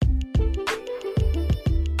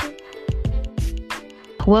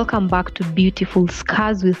Welcome back to Beautiful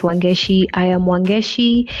Scars with Wangeshi. I am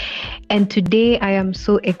Wangeshi, and today I am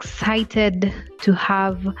so excited to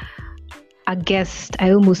have a guest.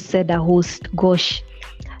 I almost said a host, gosh,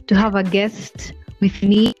 to have a guest with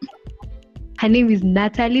me. Her name is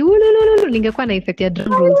Natalie. Ningekuwa na effect ya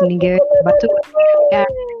drum rolls ningeweka, but yeah.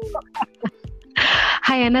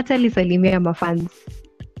 Hi, Natalie, salimia my fans.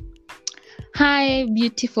 Hi,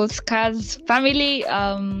 Beautiful Scars family.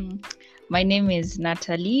 My name is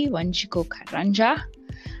Natalie Wanjiko Karanja.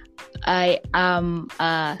 I am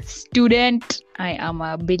a student. I am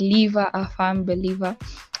a believer, a firm believer.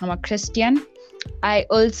 I'm a Christian. I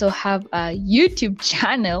also have a YouTube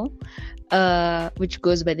channel, which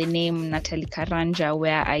goes by the name Natalie Karanja,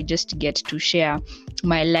 where I just get to share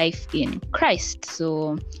my life in Christ.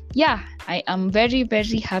 So, yeah, I am very,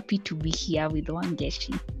 very happy to be here with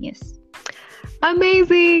Wangeshi. Yes.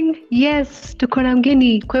 Amazing. Yes, tuko na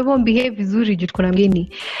mgeni. Kwa hivyo behave vizuri juu tuko na mgeni.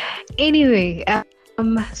 Anyway,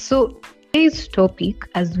 so today's topic,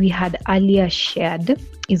 as we had earlier shared,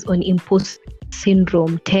 is on imposter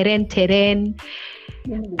syndrome. Teren.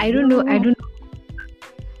 I don't know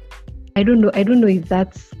if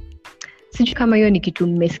that's sijui kama hiyo ni kitu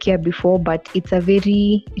mmesikia before, but it's a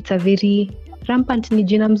very rampant. Ni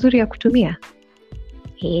jina mzuri ya kutumia.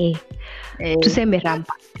 Tuseme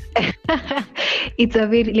rampant. It's a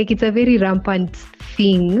very rampant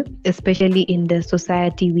thing, especially in the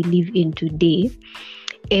society we live in today,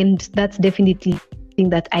 and that's definitely something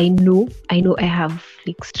that I know I have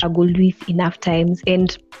struggled with enough times.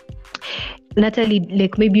 And Natalie,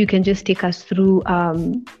 maybe you can just take us through.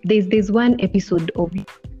 There's one episode of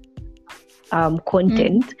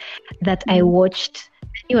content that I watched.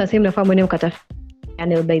 You were saying the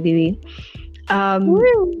channel, by the way.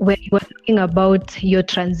 Where you were talking about your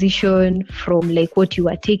transition from what you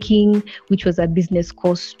were taking, which was a business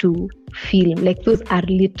course, to film. Those are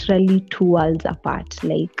literally two worlds apart.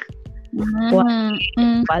 Worlds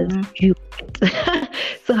you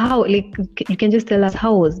so how, you can just tell us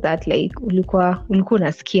how was that? Ulikuwa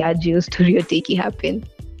unasikia aje hiyo story yoteki happen?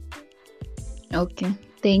 Okay,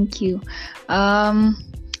 thank you.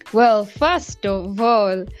 Well, first of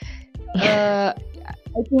all,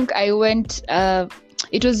 I think I went,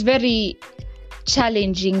 it was very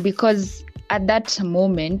challenging because at that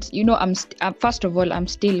moment, first of all, I'm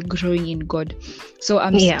still growing in God. So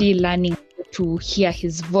I'm still learning to hear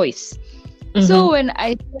his voice. Mm-hmm. So when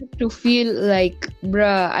I start to feel like,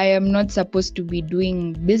 I am not supposed to be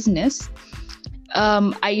doing business,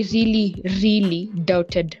 I really, really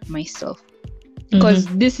doubted myself. Because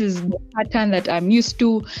this is the pattern that I'm used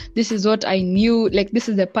to. This is what I knew. This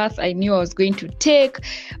is the path I knew I was going to take.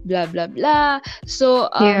 Blah, blah, blah. So,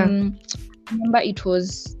 I remember it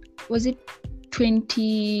was it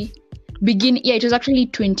 20... it was actually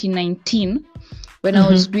 2019 when I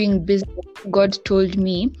was doing business. God told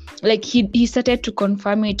me, he started to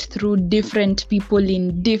confirm it through different people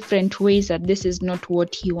in different ways that this is not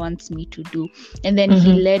what he wants me to do. And then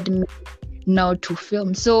he led me now to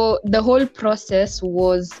film. So the whole process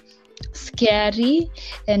was scary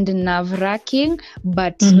and nerve-wracking,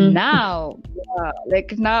 but now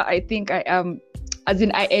I think I am, as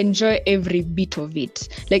in I enjoy every bit of it.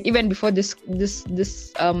 Even before this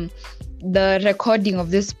the recording of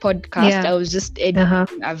this podcast, I was just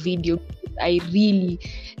editing a video. I really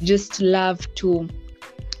just love to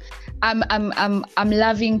I'm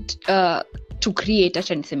loving to create. I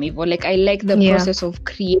like the process of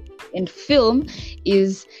creating, and film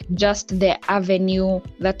is just the avenue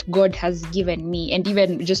that God has given me, and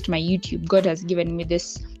even just my YouTube, God has given me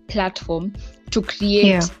this platform to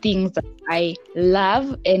create things that I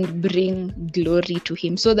love and bring glory to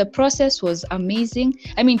him. So the process was amazing.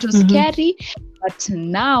 I mean, it was scary, but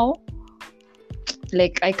now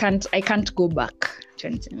I can't go back.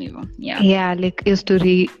 Your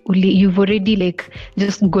story, you've already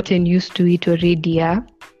just gotten used to it already.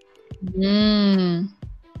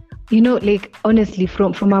 Honestly,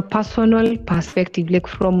 from a personal perspective,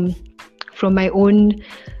 from my own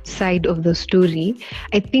side of the story,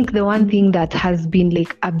 I think the one thing that has been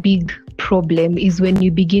a big problem is when you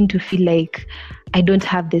begin to feel like I don't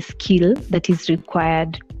have the skill that is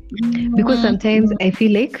required. Because sometimes I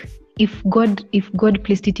feel if God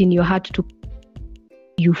placed it in your heart to,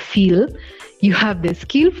 you feel you have the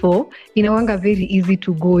skill for, inawanga very easy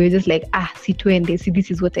to go. You're just see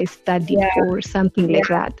this is what I studied for, or something like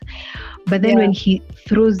that. But then when he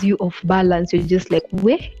throws you off balance, you're just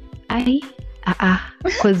where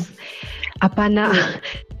because apana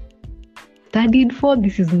studied for,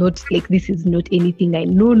 this is not anything I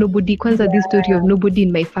know. Nobody, kwanza this story of nobody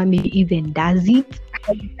in my family even does it.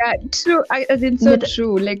 True.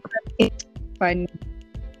 True. It's funny.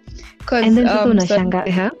 Because And then sasa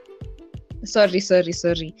unashanga,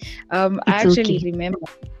 sorry. I actually okay. remember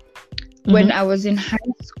when I was in high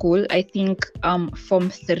school, I think form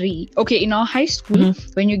 3. Okay, in our high school,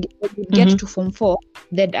 when you get to form 4,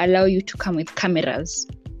 they'd allow you to come with cameras.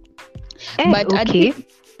 But okay.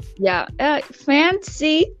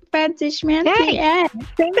 Fancy. Hey,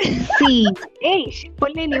 fancy. Hey,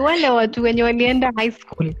 poleni wale watu wenye walienda high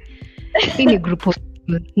school. Hii ni group of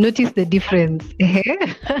people. Notice the difference.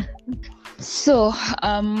 So,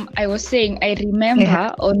 I was saying, I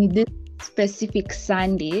remember on this specific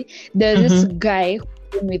Sunday, there's this guy who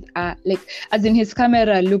came with as in his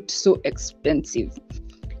camera looked so expensive,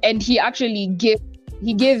 and he actually gave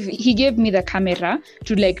me the camera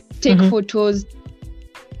to like take photos.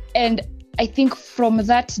 And I think from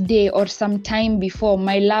that day or some time before,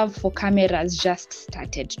 my love for cameras just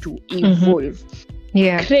started to evolve.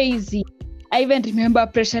 Yeah, crazy. I even remember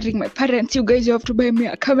pressuring my parents, you guys, you have to buy me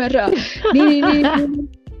a camera.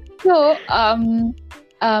 So,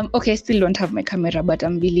 okay, I still don't have my camera, but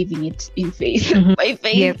I'm believing it in faith. My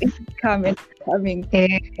faith is coming.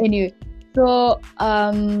 Anyway, so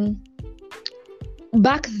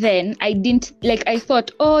back then I didn't I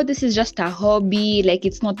thought, oh, this is just a hobby, like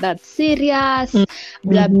it's not that serious,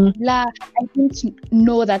 blah blah blah. I didn't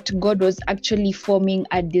know that God was actually forming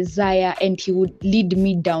a desire and he would lead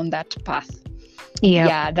me down that path.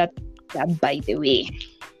 That by the way,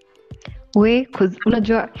 because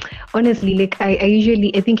honestly,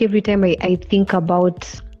 I think every time I think about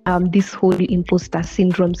this whole imposter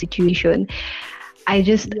syndrome situation, I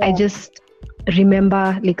just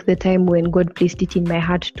remember the time when God placed it in my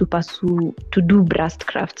heart to do brass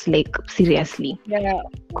crafts, seriously.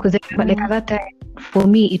 Because at that time for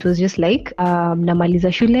me it was just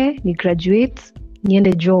namaliza shule, ni graduate,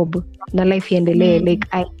 niende job na life iendelee.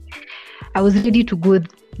 I was ready to go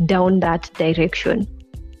down that direction,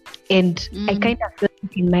 and I kind of felt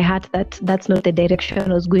in my heart that that's not the direction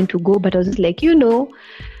I was going to go, but I was just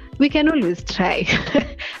we can always try.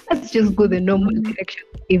 Let's just go the normal direction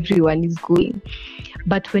everyone is going.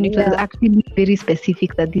 But when it was actually very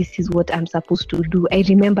specific that this is what I'm supposed to do, I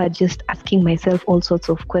remember just asking myself all sorts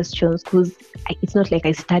of questions, because it's not like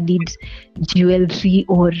I studied jewelry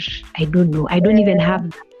or I don't know. I don't even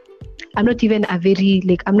have. I'm not even a very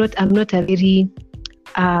I'm not a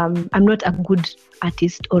good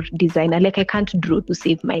artist or designer. I can't draw to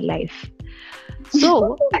save my life.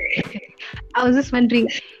 So I was just wondering,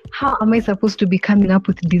 how am I supposed to be coming up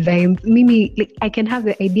with designs? Mimi, I can have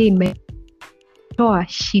the idea in my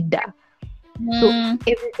shida. So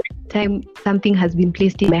every time something has been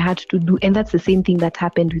placed in my heart to do, and that's the same thing that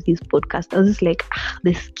happened with this podcast. I was just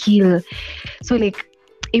the skill. So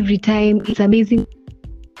every time it's amazing,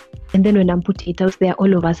 and then when I'm putting it out there,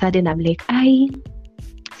 all of a sudden I'm sijui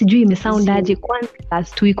imesound aje. Kwanza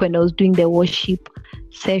last week when I was doing the worship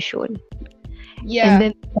session, and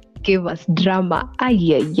then gave us drama.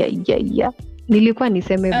 Nilikuwa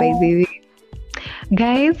niseme by the way,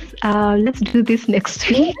 guys, let's do this next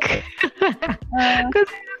week. Because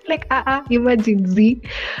imagine Z.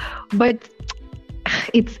 But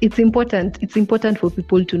it's important. It's important for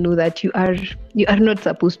people to know that you are not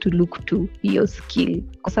supposed to look to your skill.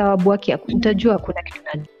 Kwa sababu utajua kuna kitu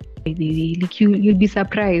na by the way. You'll be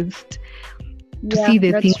surprised to see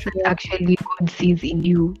the things that actually God sees in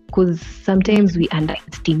you, because sometimes we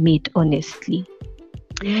underestimate, honestly.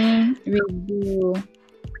 We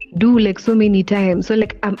do so many times. So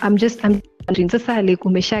I'm wondering, sasa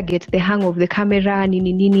umesha get the hang of the camera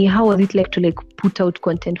nini, how was it to put out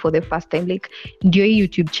content for the first time? Ndio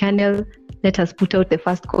YouTube channel, let us put out the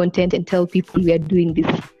first content and tell people we are doing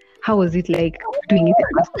this. How was it doing it the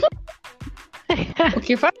first time?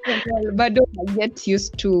 Okay, first of all, but don't get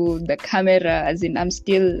used to the camera, as in I'm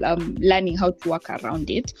still learning how to work around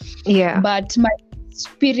it. Yeah. But my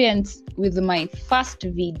experience with my first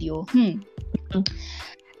video,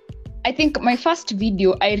 I think my first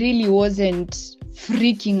video, I really wasn't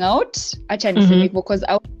freaking out. Actually, because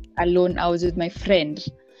I was alone. I was with my friend.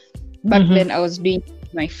 Back then, I was doing it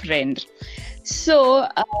with my friend. So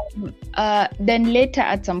then later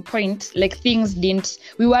at some point, things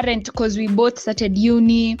we weren't, because we both started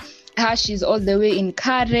uni. Hash is all the way in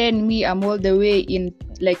Karen, me, I'm all the way in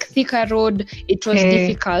Thika Road. It was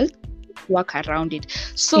difficult to work around it.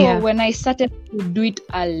 So when I started to do it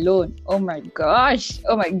alone, oh my gosh,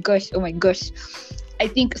 I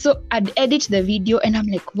think so I'd edit the video and I'm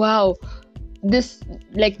wow, this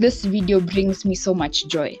video brings me so much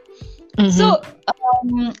joy. So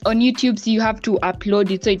on YouTube, so you have to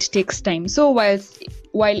upload it, so it takes time. So while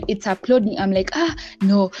it's uploading, I'm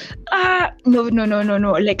no, I don't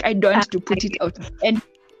want to put it out. And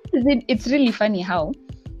it's really funny how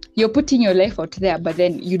you're putting your life out there, but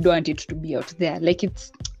then you don't want it to be out there. Like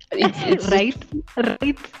it's right.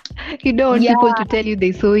 You don't want people to tell you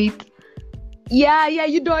they saw it. Yeah,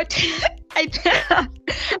 you don't.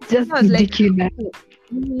 Just ridiculous.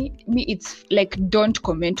 Me, it's like, don't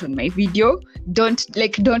comment on my video. You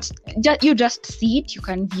just see it, you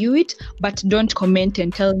can view it, but don't comment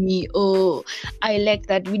and tell me, oh, I like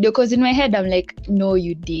that video. Because in my head, I'm like, no,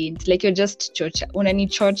 you didn't. Like, you're just chocha.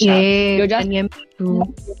 You're just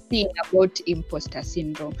thinking about imposter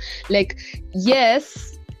syndrome. Like,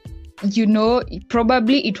 yes,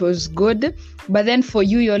 probably it was good, but then for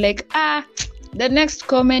you, you're like, the next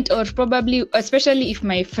comment, or probably, especially if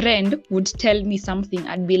my friend would tell me something,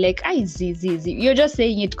 I'd be like, Zizi, you're just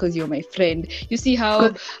saying it because you're my friend. You see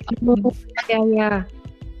how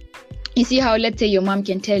you see how, let's say your mom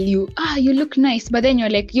can tell you, you look nice, but then you're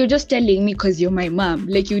like, you're just telling me because you're my mom.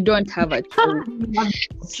 Like, you don't have a choice.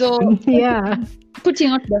 So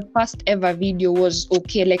putting out the first ever video was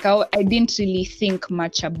okay. Like, I didn't really think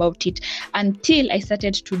much about it until I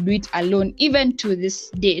started to do it alone. Even to this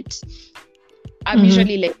date, I'm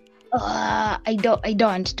usually like, I don't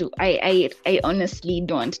want to. I honestly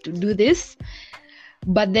don't want to do this.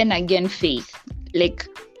 But then again, faith. Like,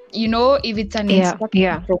 if it's an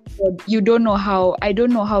instruction from God, I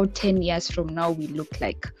don't know how 10 years from now we look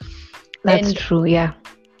like. That's true, yeah.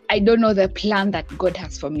 I don't know the plan that God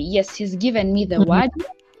has for me. Yes, He's given me the word.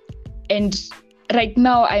 And right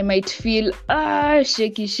now I might feel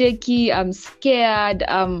shaky. I'm scared.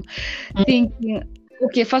 I'm thinking,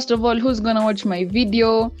 okay, first of all, who's gonna watch my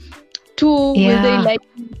video? 2, will they like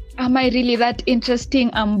me? Am I really that interesting?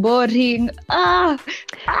 I'm boring. And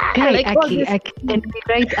we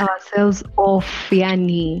write ourselves off,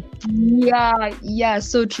 Yani. Yeah,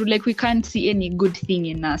 so true. Like, we can't see any good thing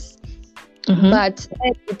in us. But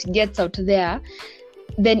when it gets out there,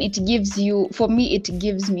 then it gives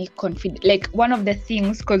me confidence. Like, one of the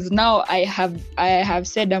things, because now I have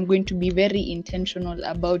said I'm going to be very intentional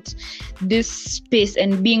about this space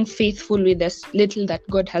and being faithful with the little that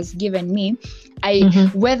God has given me.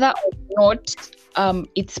 Whether or not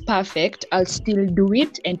it's perfect, I'll still do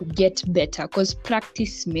it and get better, because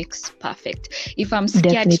practice makes perfect. If I'm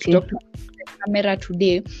scared to talk to the camera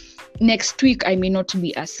today, next week I may not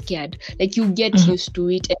be as scared. Like, you get used to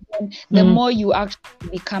it, and then the more you actually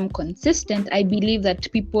become consistent, I believe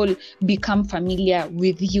that people become familiar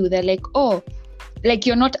with you. They're like, oh, like,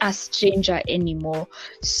 you're not a stranger anymore.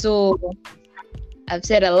 So I've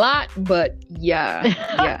said a lot, but yeah.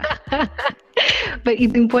 But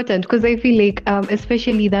it's important, because I feel like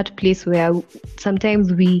especially that place where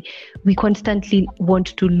sometimes we constantly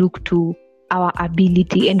want to look to our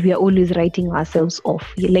ability, and we are always writing ourselves off.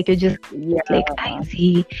 Like, you're just like, I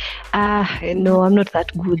see, no, I'm not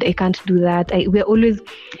that good, I can't do that. We're always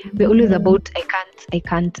about I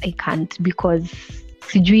can't, because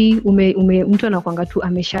sijui mtu anakuanga tu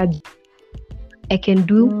amesha, I can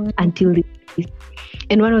do until this.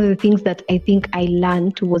 And one of the things that I think I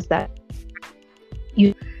learned was that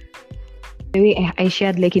the way I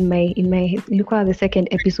shared, like, in my look at the second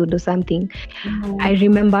episode or something, I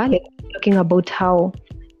remember, like, talking about how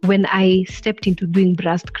when I stepped into doing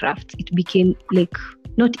breast crafts, it became, like,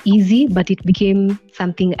 not easy, but it became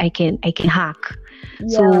something I can hack.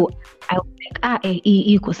 So I was like,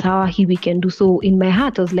 iko sawa, hii we can do. So in my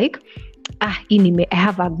heart I was like,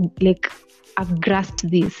 I've grasped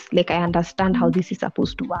this, like, I understand how this is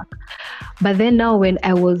supposed to work. But then now, when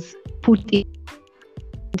I was put in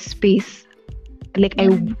space, like, I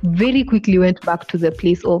very quickly went back to the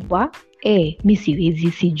place of mi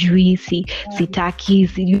siwezi, sijui,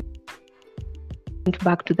 sitaki, went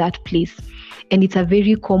back to that place. And it's a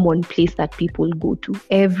very common place that people go to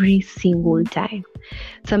every single time.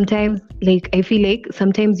 Sometimes, like, I feel like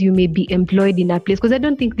sometimes you may be employed in a place, because I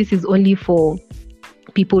don't think this is only for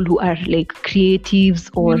people who are, like, creatives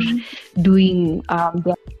or doing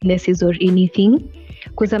their businesses or anything.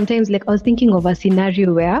 Because sometimes, like, I was thinking of a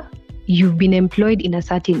scenario where you've been employed in a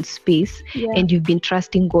certain space and you've been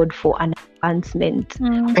trusting God for an advancement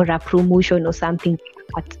or a promotion or something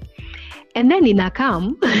like that. And then in a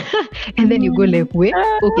come, and then you go like, wait,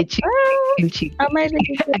 okay, chill. Am I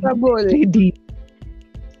ready?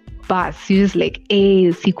 But you're just like,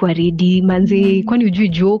 sikuwa ready, manze, kwani ujui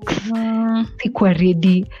jokes, sikuwa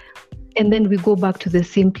ready. And then we go back to the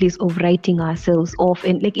same place of writing ourselves off.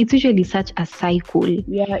 And, like, it's usually such a cycle.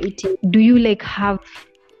 Yeah, it is. Do you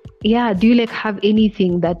have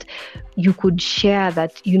anything that you could share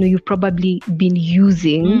that, you've probably been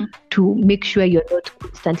using to make sure you're not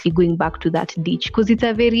constantly going back to that ditch? Because it's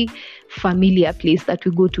a very familiar place that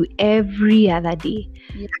we go to every other day.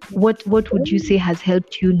 What would you say has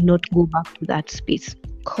helped you not go back to that space?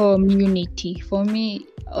 community. For me,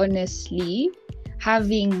 honestly,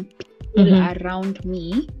 having people around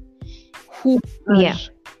me who are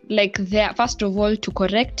like there, first of all, to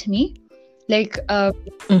correct me. Like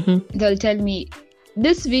they'll tell me,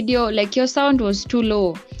 this video, like your sound was too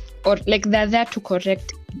low, or like they're there to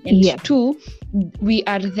correct. And two, we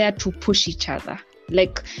are there to push each other.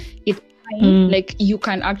 Like it's fine, like you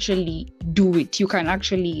can actually do it, you can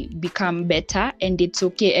actually become better, and it's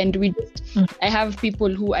okay. And we just I have people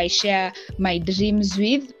who I share my dreams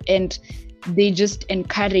with, and they just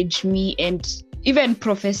encourage me and even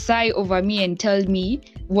prophesy over me and tell me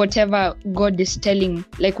whatever God is telling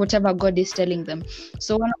them.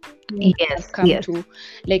 So one of the things I've come to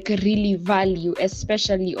like really value,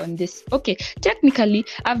 especially on this. Okay, technically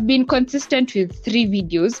I've been consistent with 3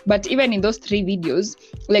 videos, but even in those 3 videos,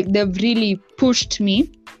 like they've really pushed me,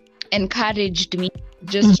 encouraged me,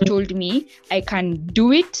 just told me I can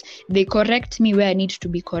do it. They correct me where I need to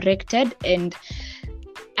be corrected, and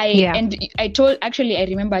I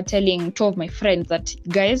remember telling 2 of my friends that,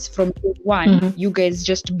 guys, from day one, you guys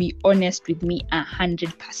just be honest with me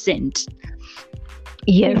 100%.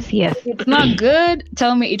 Yes. If it's not good,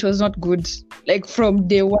 tell me it was not good. Like from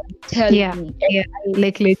day one, tell me.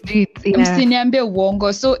 Like legit. Msiniambie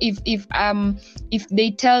uongo. So if they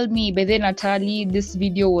tell me, but then Natalie, this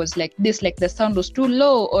video was like this, like the sound was too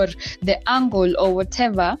low or the angle or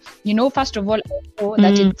whatever, first of all, I know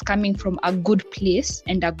that it's coming from a good place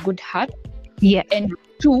and a good heart. Yeah. And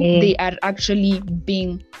 2, they are actually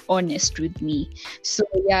being honest with me. So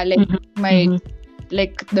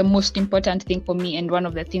like the most important thing for me, and one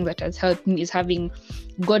of the things that has helped me, is having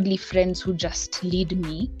godly friends who just lead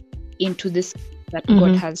me into this that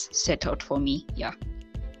God has set out for me. Yeah.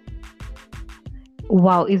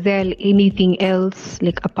 Wow. Is there anything else,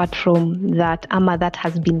 like apart from that, Ama, that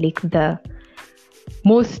has been like the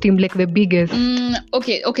most, like the biggest?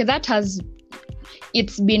 Okay,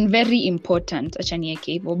 it's been very important,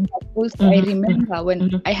 Achanieke. But also I remember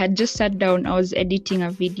when I had just sat down, I was editing a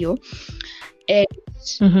video. And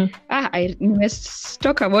I must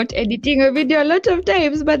talk about editing a video a lot of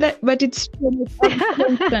times, but it's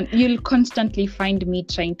constant. You'll constantly find me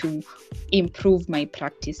trying to improve my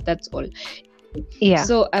practice. That's all. Yeah.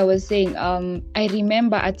 So I was saying, I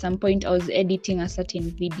remember at some point I was editing a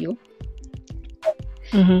certain video.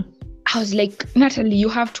 I was like, Natalie, you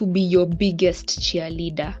have to be your biggest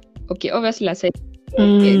cheerleader. Okay, obviously I said,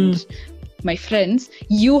 and my friends,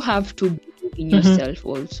 you have to believe in yourself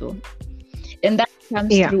also. And that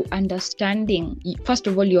comes through understanding, first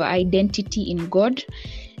of all, your identity in God,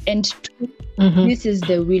 and 2, this is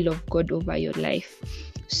the will of God over your life.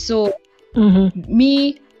 So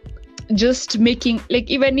me just making,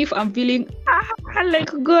 like, even if I'm feeling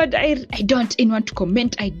like, God, I don't want anyone to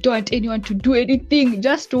comment, I don't want anyone to do anything,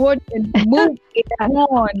 just watch and move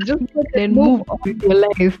on, just move on with your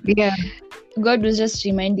life. God was just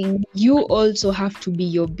reminding me, you also have to be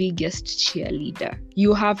your biggest cheerleader.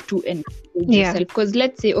 You have to encourage yourself. Because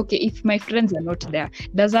let's say, okay, if my friends are not there,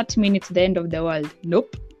 does that mean it's the end of the world?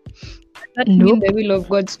 Nope. Does that mean the will of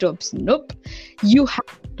God stops? Nope. You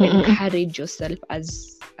have to encourage yourself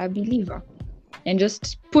as a believer. And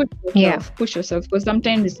just push yourself. Because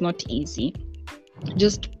sometimes it's not easy.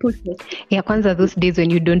 Just push yourself. Kwanza those days when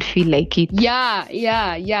you don't feel like it.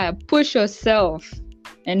 Push yourself.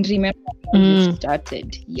 And remember how you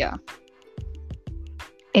started.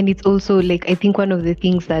 And it's also like, I think one of the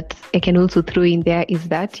things that I can also throw in there is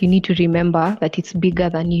that you need to remember that it's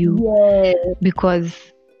bigger than you. Because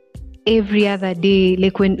every other day,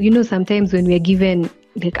 like when, sometimes when we're given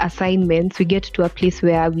like assignments, we get to a place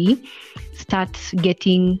where we start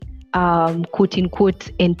getting quote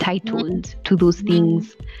unquote entitled to those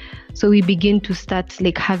things. So we begin to start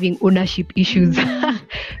like having ownership issues.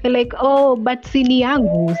 Like, oh, but sini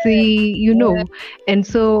yangu, And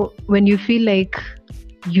so when you feel like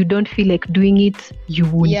you don't feel like doing it, you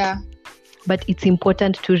won't. But it's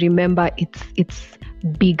important to remember it's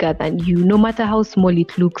bigger than you, no matter how small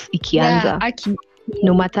it looks. Ikianza,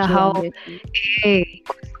 no matter how.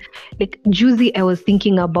 Like Juicy, I was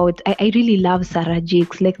thinking about, I really love Sarah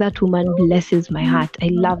Jakes. Like that woman blesses my heart. I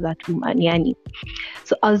love that woman, Yani.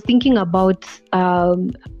 So I was thinking about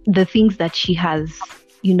the things that she has,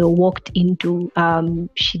 walked into.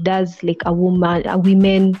 She does like a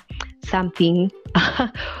women something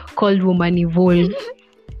called Woman Evolve.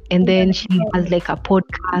 And then she has like a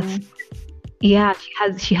podcast. She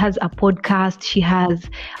has a podcast. She has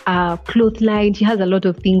a clothesline. She has a lot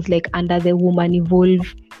of things like under the Woman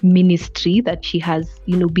Evolve ministry that she has,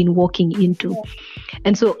 been walking into.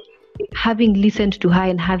 And so having listened to her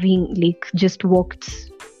and having like just walked,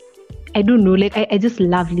 I don't know, like I just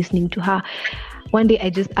love listening to her. one day I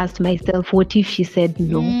just asked myself, what if she said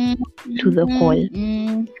no to the call?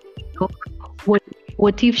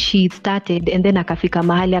 What if she started and then akafika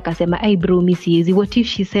mahali akasema, "Ai bro, mi siezi." What if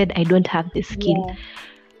she said, "I don't have the skill?" Yeah.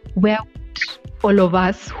 Where would all of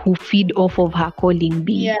us who feed off of her calling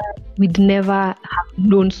be? Yeah. We'd never have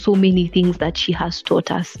known so many things that she has taught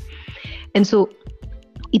us. And so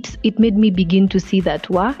it made me begin to see that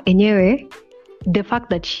enyewe, the fact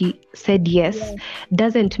that she said yes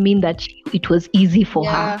doesn't mean that it was easy for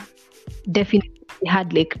her. Definitely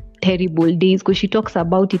had like terrible days, because she talks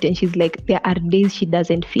about it and she's like, there are days she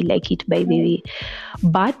doesn't feel like it, by the way,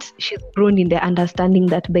 but she's grown in the understanding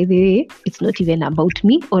that, by the way, it's not even about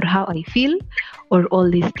me or how I feel or all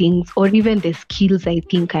these things or even the skills I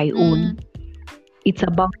think I own. It's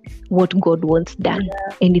about what God wants done,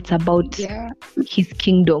 and it's about his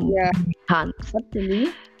kingdom hands.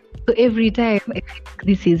 Absolutely. So every time, I think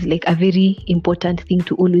this is like a very important thing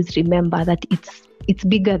to always remember, that it's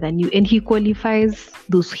bigger than you, and he qualifies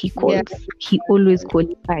those he calls. He always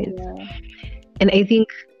qualifies. And I think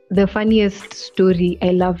the funniest story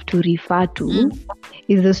I love to refer to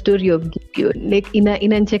is the story of Gideon. Like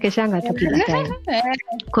inanchekeshanga tu kila time.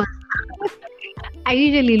 'Cause I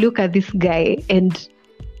usually look at this guy, and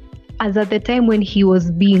as at the time when he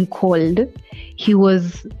was being called, he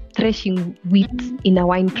was threshing wheat in a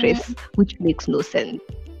wine press, which makes no sense,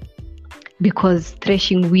 because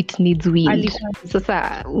threshing wheat needs wind.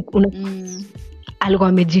 Sasa alikuwa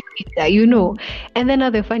amejificha, you know. And then now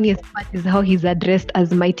the funniest part is how he's addressed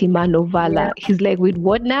as mighty man of valor. He's like, wait,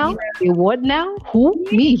 what now? What now? Who?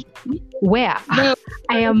 Me? Where? No.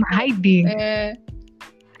 I am hiding.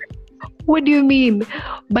 What do you mean?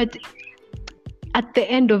 But at the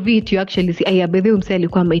end of it, you actually see, by the way,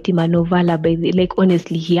 alikuwa mighty man of valor, by the, like,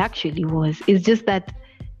 honestly, he actually was. It's just that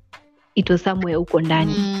it was somewhere uko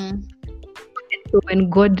ndani. So when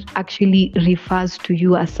God actually refers to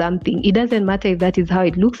you as something, it doesn't matter if that is how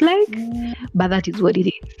it looks like, but that is what it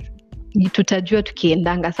is. Tutajua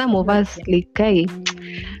tukiendanga. Some of us, like,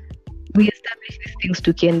 we establish these things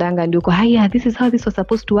tukiendanga, and you go, yeah, this is how this was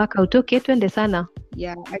supposed to work out. Okay, twende sana.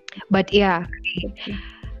 Yeah. But yeah,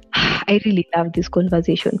 I really love this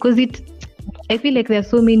conversation, because I feel like there are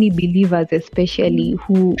so many believers, especially,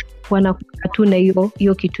 who wanakuwa tu na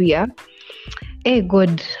hiyo kitu ya, hey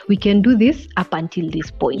God, we can do this up until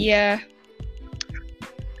this point. Yeah.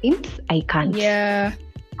 I can't. Yeah.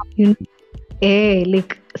 You know,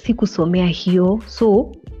 like sikusomea hiyo,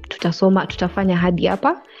 so tutafanya hadi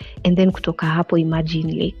hapa, and then kutoka hapo,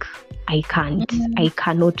 imagine, like, I can't. I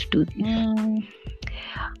cannot do this.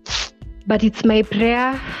 But it's my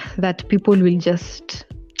prayer that people will just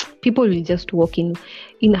walk in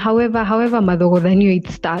however madhogodhanio it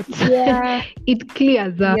starts. Yeah. It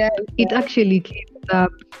clears up. It actually clears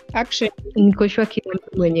up. Actually, niko sure kila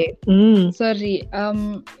mtu mwenye sorry,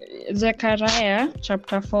 Zechariah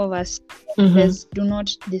chapter 4 verse says, do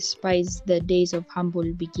not despise the days of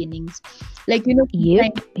humble beginnings. Like, you know,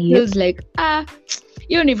 feels like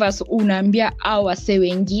universe unaambia awase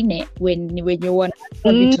wengine when you want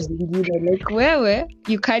vitu zingine, like wewe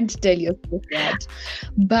you can't tell yourself that.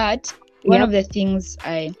 But one of the things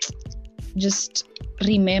I just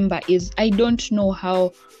remember is, I don't know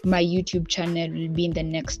how my YouTube channel will be in the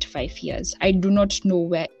next 5 years. I do not know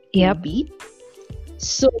where it will be.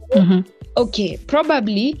 So okay,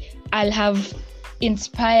 probably I'll have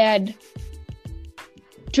inspired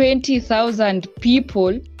 20,000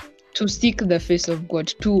 people to seek the face of God,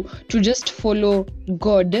 to just follow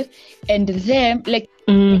God, and then like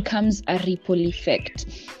becomes a ripple effect.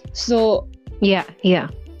 So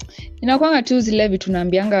inakwanga tu zile vitu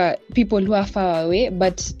naambianga people who are far away,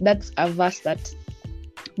 but that's a verse that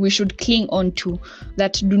we should cling on to,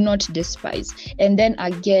 that do not despise. And then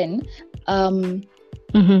again,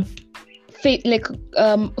 faith, like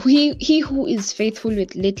he who is faithful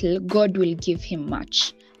with little, God will give him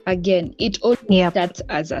much. Again, it all starts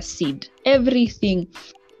as a seed. Everything,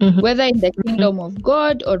 whether in the kingdom of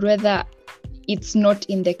God or whether it's not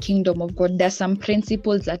in the kingdom of God, there's some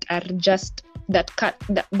principles that are just that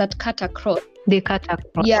cut across. They cut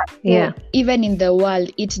across. So even in the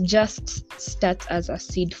world, it just starts as a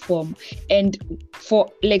seed form, and for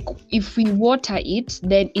like if we water it,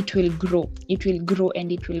 then it will grow. It will grow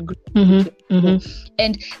and it will grow.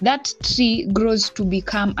 And that tree grows to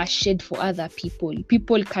become a shade for other people.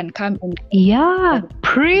 People can come and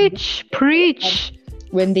preach.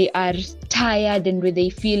 When they are tired and when they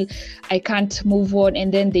feel I can't move on,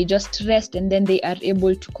 and then they just rest, and then they are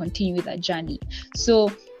able to continue the journey.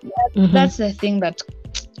 So that's the thing that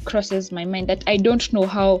crosses my mind, that I don't know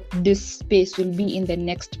how this space will be in the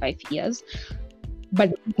next 5 years,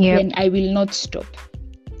 but then I will not stop.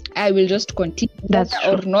 I will just continue. That's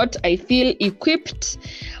or true. not, I feel equipped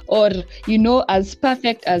or as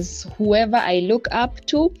perfect as whoever I look up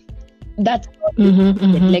to. That's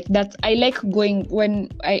like that. I like going when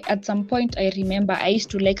I at some point I remember I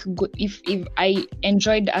used to like go if I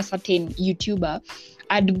enjoyed a certain YouTuber,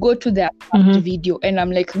 I'd go to their video and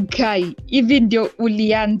I'm like, guy, even ndio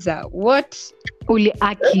ulianza, what? Uli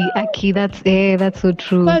Aki, that's so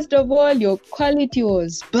true. First of all, your quality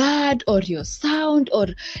was bad, or your sound, or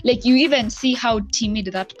like you even see how timid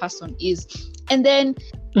that person is. And then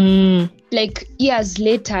like years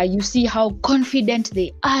later, you see how confident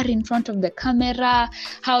they are in front of the camera,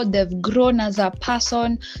 how they've grown as a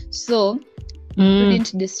person. So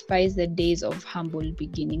shouldn't despise the days of humble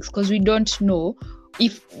beginnings, because we don't know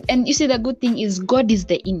if, and you see the good thing is God is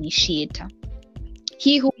the initiator.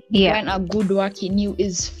 He who began a good work in you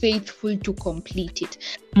is faithful to complete it.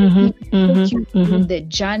 Take you through the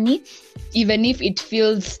journey, even if it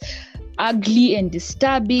feels ugly and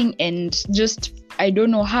disturbing and just I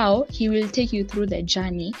don't know how, he will take you through the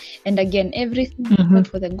journey. And again, everything is not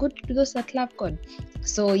for the good to those that love God.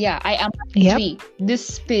 So yeah, I am a tree. This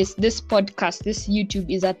space, this podcast, this YouTube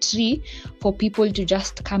is a tree for people to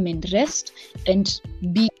just come and rest and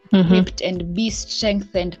be equipped and be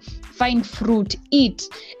strengthened, find fruit, eat,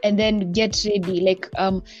 and then get ready, like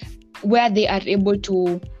where they are able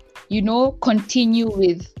to, continue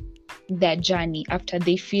with their journey after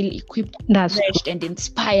they feel equipped, refreshed, and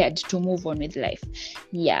inspired to move on with life.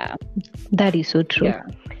 Yeah, that is so true.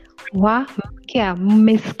 Yeah.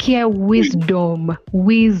 Meskia wisdom.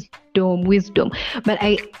 But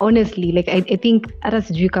I honestly, like, I think hata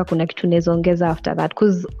sijui kama kuna kitu naweza ongeza after that,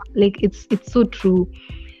 because like it's so true.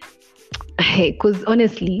 Hey, because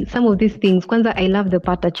honestly, some of these things, kwanza, I love the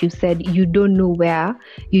part that you said you don't know where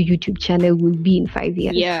your YouTube channel will be in 5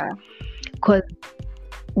 years. Yeah, because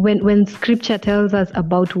when scripture tells us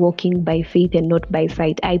about walking by faith and not by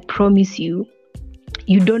sight, I promise you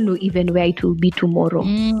don't know even where it will be tomorrow.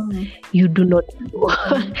 You do not know.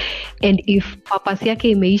 And if purpose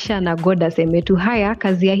yake imeisha na God aseme tu haya,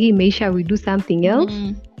 kazi ya hii imeisha, we do something else,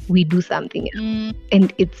 we do something else.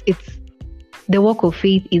 And it's the walk of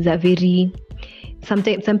faith is a very,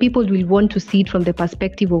 sometimes some people will want to see it from the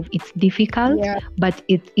perspective of it's difficult, but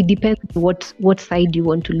it depends on what side you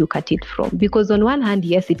want to look at it from. Because on one hand,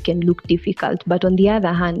 yes, it can look difficult, but on the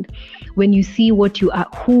other hand, when you see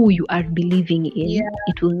who you are believing in,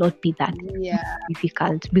 it will not be that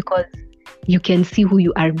difficult, because you can see who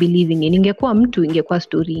you are believing in. Ingekuwa mtu, ingekuwa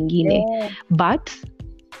story ingine. But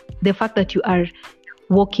the fact that you are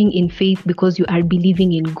walking in faith because you are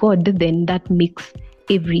believing in God, then that makes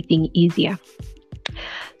everything easier.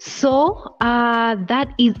 So that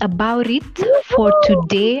is about it for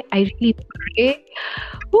today. I really pray.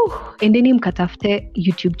 Endeni mkatafute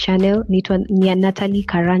YouTube channel ni Natalie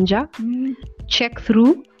Karanja. Check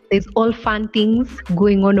through. There's all fun things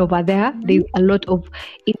going on over there. There's a lot of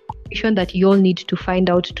information that you all need to find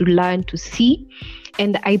out, to learn, to see.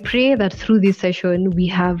 And I pray that through this session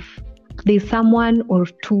there's someone or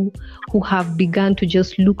two who have begun to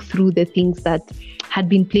just look through the things that had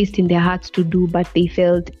been placed in their hearts to do, but they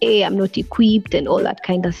felt, hey, I'm not equipped and all that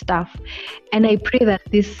kind of stuff. And I pray that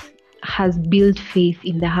this has built faith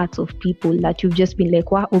in the hearts of people, that you've just been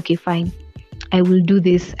like, wow, okay, fine. I will do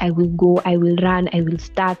this. I will go. I will run. I will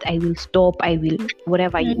start. I will stop. I will,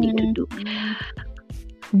 whatever you need to do.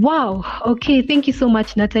 Wow. Okay. Thank you so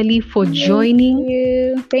much, Natalie, for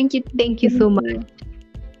joining. Thank you. Thank you so much.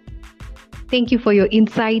 Thank you for your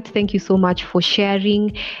insight. Thank you so much for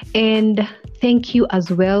sharing. And thank you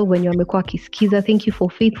as well when you amekuwa kisikiza. Thank you for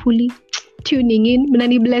faithfully tuning in.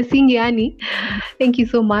 Mnani blessing yani. Thank you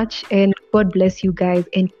so much. And God bless you guys.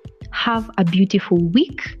 And have a beautiful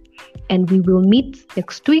week. And we will meet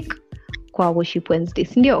next week kwa Worship Wednesday.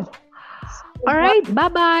 Ndio. All right.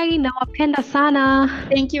 Bye-bye. Nawapenda sana.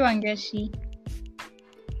 Thank you, Wangeshi.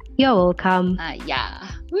 You're welcome. Yeah.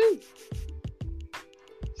 Woo.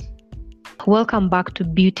 Welcome back to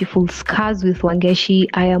Beautiful Scars with Wangeshi.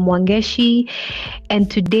 I am Wangeshi, and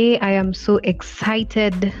today I am so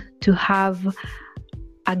excited to have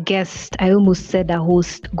a guest. I almost said a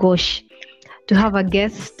host, gosh. To have a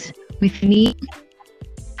guest with me.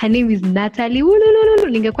 Her name is Natalie.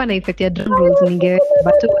 Ningekuwa na effect ya drum rolls ningeweka,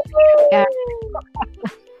 but yeah.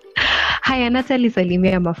 Hi, Natalie,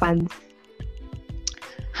 salimia my fans.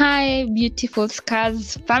 Hi, Beautiful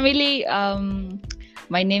Scars family.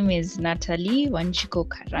 My name is Natalie Wanjiko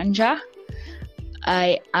Karanja.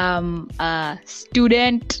 I am a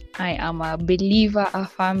student. I am a believer, a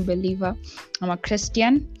firm believer. I'm a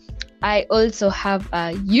Christian. I also have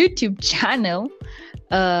a YouTube channel.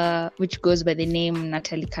 which goes by the name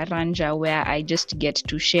Natalie Karanja, where I just get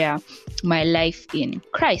to share my life in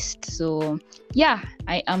Christ. So yeah,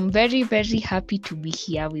 I am very, very happy to be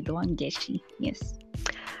here with Wangeshi. Yes.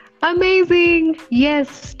 Amazing.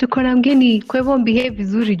 Yes, tuko na mgeni. Kwa hivyo behave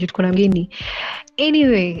vizuri juu tuko na mgeni.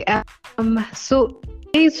 Anyway, so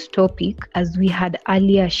today's topic, as we had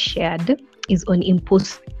earlier shared, is on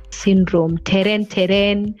imposter syndrome. Teren.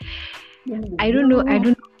 I don't know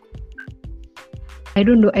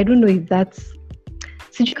if that's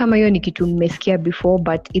sijui kama hiyo ni kitu mmesikia before,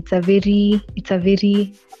 but it's a very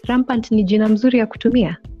rampant. Ni jina mzuri ya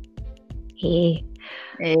kutumia.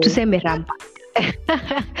 Tuseme rampant.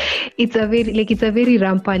 It's a very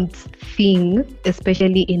rampant thing,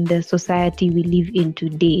 especially in the society we live in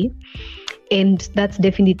today, and that's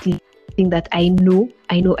definitely something that I know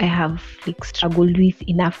I have struggled with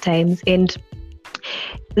enough times. And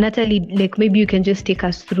Natalie, maybe you can just take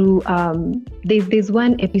us through there's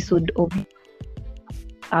one episode of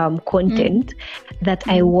content that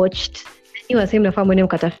I watched. You were saying the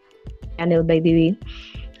channel, by the way.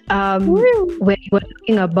 Where you were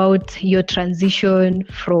talking about your transition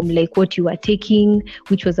from what you were taking,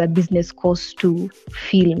 which was a business course, to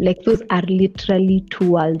film. Those are literally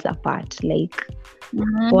two worlds apart.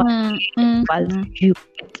 Worlds you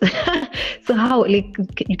so how, you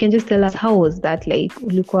can just tell us how was that?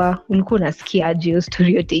 Ulikuwa unasikia aje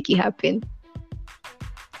story yote ikihappen?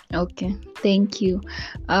 Okay, thank you.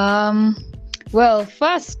 Well,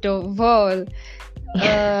 first of all,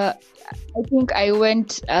 I think I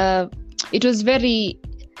went, it was very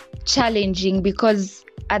challenging because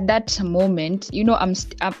at that moment,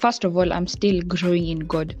 first of all, I'm still growing in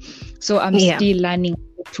God. So I'm still learning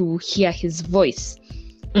to hear his voice.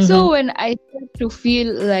 Mm-hmm. So when I start to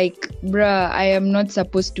feel like, I am not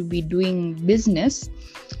supposed to be doing business,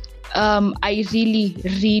 I really,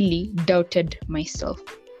 really doubted myself.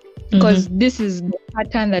 Because this is the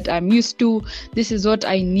pattern that I'm used to. This is what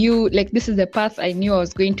I knew. This is the path I knew I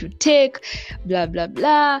was going to take. Blah, blah,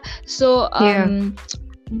 blah. So,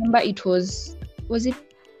 remember it was it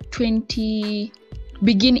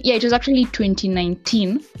it was actually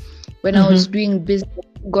 2019 when I was doing business.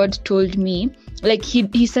 God told me,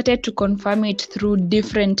 he started to confirm it through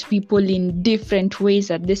different people in different ways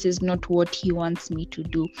that this is not what he wants me to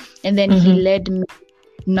do. And then he led me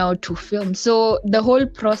now to film. So the whole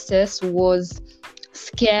process was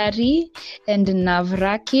scary and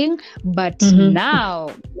nerve-wracking, but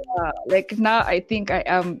now I think I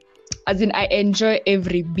am, as in I enjoy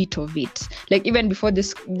every bit of it. Even before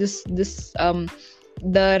this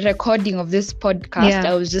the recording of this podcast,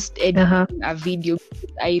 I was just editing a video.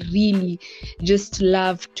 I really just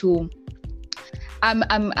love to I'm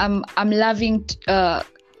loving to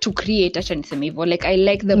create. I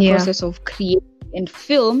like the process of creating. And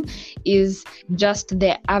film is just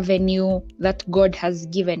the avenue that God has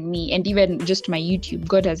given me, and even just my YouTube,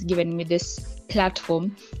 God has given me this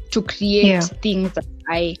platform to create things that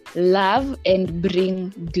I love and bring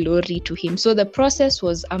glory to him. So the process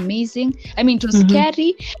was amazing. I mean, it was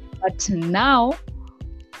scary, but now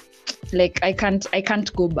I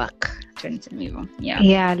can't go back.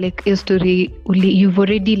 Yeah, your story, you've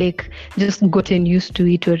already just gotten used to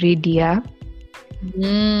it already.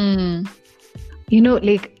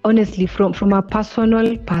 Honestly, from a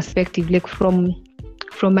personal perspective, from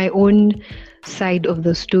my own side of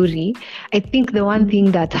the story, I think the one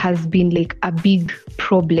thing that has been a big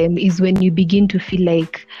problem is when you begin to feel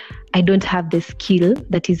like I don't have the skill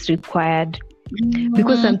that is required.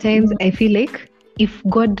 Because sometimes I feel if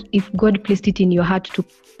God placed it in your heart to,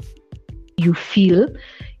 you feel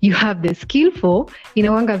you have the skill for,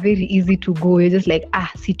 very easy to go. You're just see,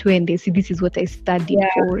 this is what I studied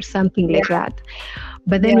for, or something like that.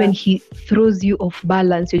 But then when he throws you off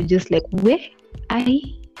balance, you're just where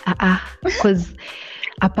because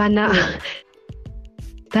apana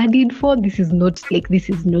studied for, this is not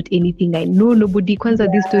anything I know. Nobody,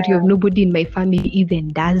 this story of nobody in my family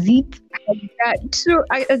even does it. True,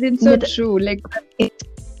 true. It's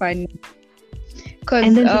funny.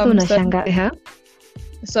 And then unashanga,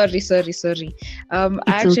 sorry. I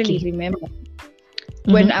actually remember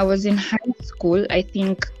when I was in high school, I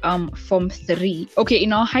think Form 3. Okay,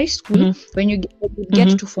 in our high school, when you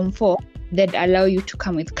get to Form 4, they'd allow you to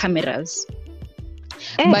come with cameras.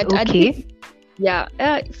 But okay.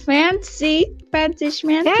 Fancy. Fancy.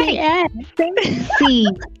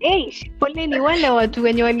 Poleni wale watu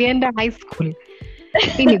wenye walienda high school.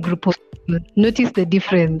 In a group of notice the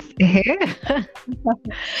difference.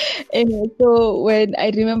 So when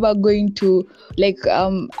I remember going to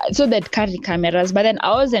so that carry cameras, but then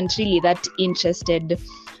I wasn't really that interested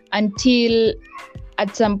until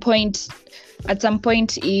at some point at some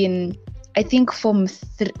point in, I think form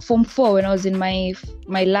 4, when I was in my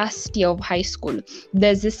last year of high school,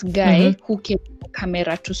 there's this guy who came with a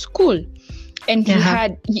camera to school, and he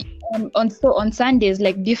had on Sundays,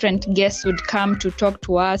 like, different guests would come to talk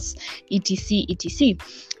to us, etc.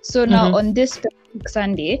 So now on this specific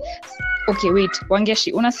Sunday, okay, wait,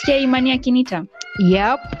 Wangeshi, unasikia Imani akinita?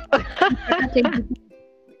 Yep.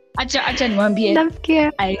 Acha niwaambie.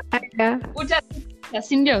 Nasikia.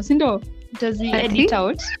 Sindio utazi edit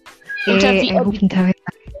out. I hope nitaweza.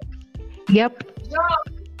 Yep.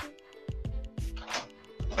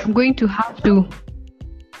 I'm going to have to.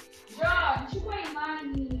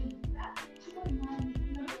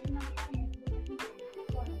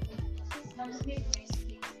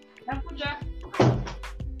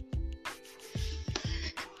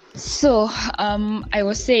 So I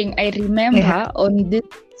was saying, I remember on this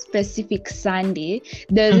specific Sunday,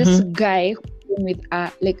 there's this guy who came with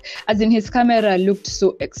like, as in, his camera looked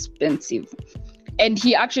so expensive, and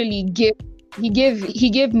he actually gave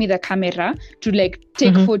me the camera to, like,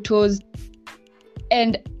 take photos.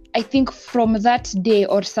 And I think from that day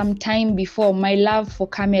or some time before, my love for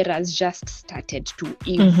cameras just started to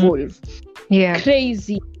evolve. Yeah,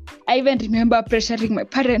 crazy. I even remember pressuring my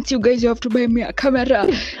parents, you guys, you have to buy me a camera.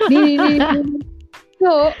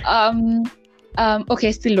 So okay,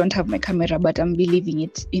 I still don't have my camera, but I'm believing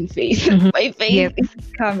it in faith. My faith is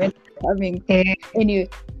coming. Anyway,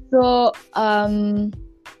 so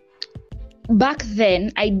back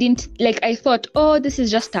then I didn't, like, I thought, oh, this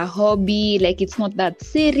is just a hobby, like, it's not that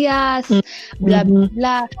serious, blah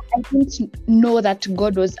blah. I didn't know that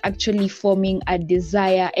God was actually forming a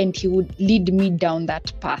desire, and he would lead me down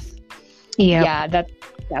that path. That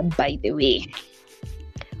by the way,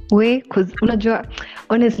 because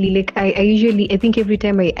honestly, like, I think every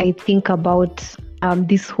time I think about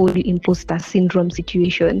this whole imposter syndrome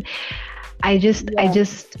situation, I just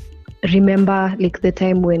remember, like, the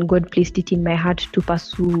time when God placed it in my heart to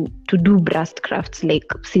do brass crafts,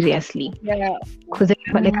 like, seriously. Because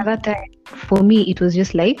like, at that time, for me, it was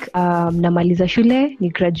just like, namaliza shule, ni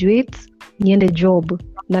graduate, niende job,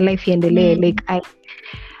 na life iendelee. Like,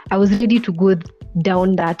 I was ready to go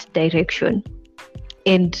down that direction.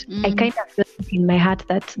 And I kind of felt in my heart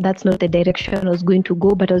that that's not the direction I was going to go,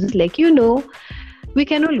 but I was just like, we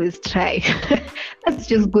can always try. Let's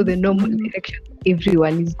just go the normal direction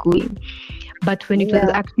everyone is going. But when it was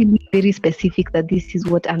actually very specific that this is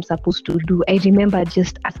what I'm supposed to do, I remember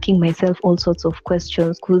just asking myself all sorts of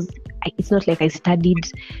questions, because it's not like I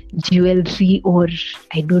studied jewelry, or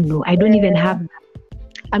I don't know. I don't even have.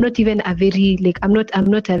 I'm not even a very, like, I'm not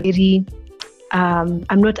a very, I'm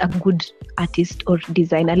not a good artist or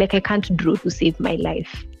designer. Like, I can't draw to save my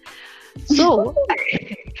life. So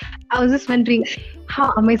I was just wondering,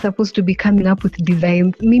 how am I supposed to be coming up with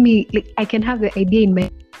designs? Mimi, like, I can have the idea in my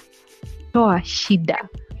shida.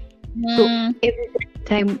 So every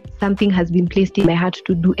time something has been placed in my heart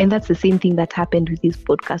to do, and that's the same thing that happened with this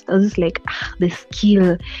podcast. I was just like, the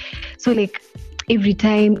skill. So, like, every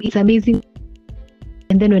time it's amazing.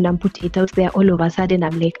 And then when I'm putting it out there, all of a sudden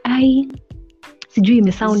I'm like, sijui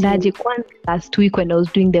imesound aje. Kwanza last week when I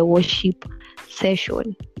was doing the worship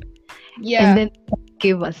session, and then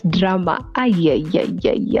gave us drama.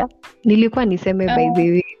 Nilikuwa niseme, by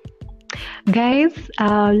the way, guys,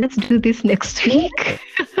 let's do this next week.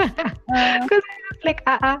 Because it's like,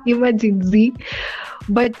 imagine Z.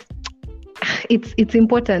 But it's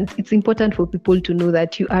important. It's important for people to know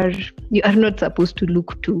that you are not supposed to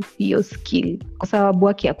look to your skill. Kwa sababu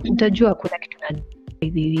utajua kuna kitu na, by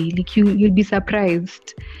the way, like, you'll be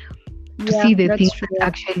surprised to see the things that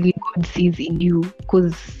actually God sees in you,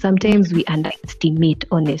 because sometimes we underestimate,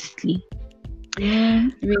 honestly.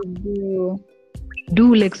 We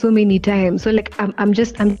do, like, so many times. So, like, I'm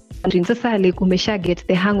wondering, sasa, like, umesha get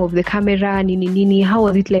the hang of the camera, nini, how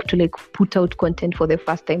was it like to, like, put out content for the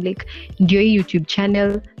first time? Like, ndio YouTube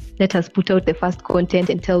channel, let us put out the first content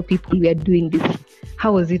and tell people we are doing this.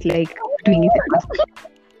 How was it like doing it the first time?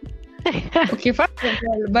 Okay, first of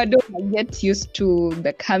all, but don't get used to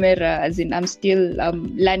the camera, as in, I'm still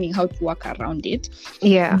learning how to work around it.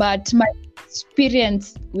 Yeah. But my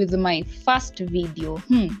experience with my first video,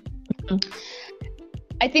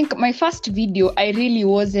 I think my first video, I really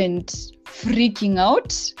wasn't freaking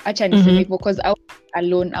out. Actually, because I was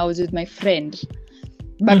alone. I was with my friend.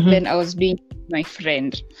 Back then, I was doing my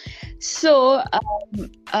friend. So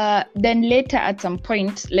then later at some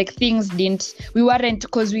point, like, we weren't,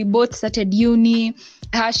 because we both started uni.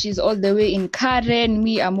 She's all the way in Karen,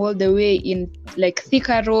 me, I'm all the way in, like,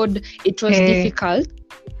 Thika Road. It was difficult to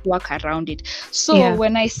work around it. So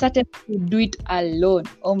when I started to do it alone,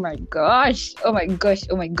 oh my gosh,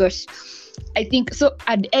 I think so.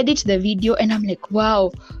 I'd edit the video and I'm like,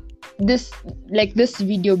 wow, this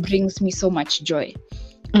video brings me so much joy.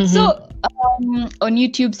 So on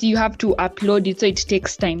YouTube, so you have to upload it, so it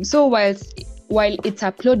takes time. So while it's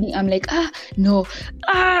uploading, I'm like, no,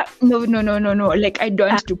 like I don't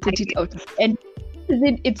want to put it out. And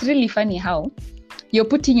it's really funny how you're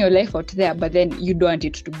putting your life out there, but then you don't want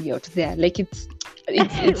it to be out there. Like it's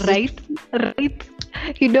right.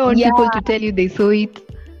 You don't want people to tell you they saw it.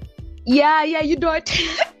 Yeah, you don't.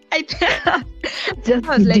 Just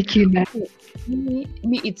ridiculous. Me,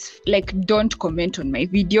 it's like, don't comment on my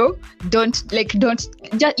video.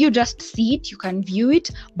 You just see it, you can view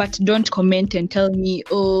it, but don't comment and tell me,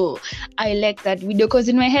 oh, I like that video. Because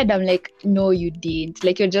in my head, I'm like, no, you didn't.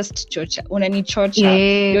 Like, you're just chocha.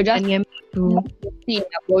 You're just thinking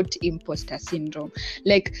about imposter syndrome.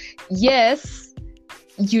 Like, yes,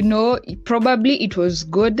 probably it was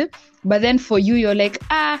good, but then for you, you're like,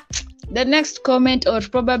 the next comment, or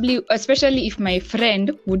probably, especially if my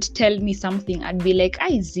friend would tell me something, I'd be like,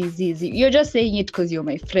 Zizi, you're just saying it because you're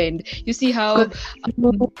my friend. You see how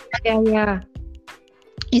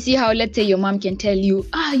you see how, let's say your mom can tell you,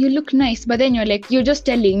 you look nice, but then you're like, you're just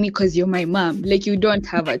telling me because you're my mom. Like, you don't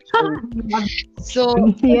have a choice. So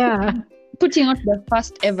putting out the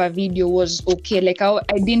first ever video was okay. Like, I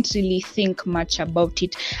didn't really think much about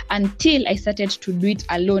it until I started to do it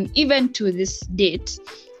alone. Even to this date,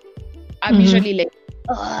 I'm usually like,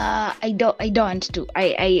 I don't want to.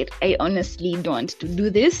 I honestly don't want to do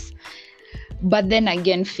this. But then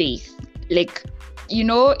again, faith. Like,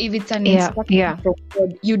 if it's an instruction from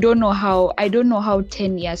God, I don't know how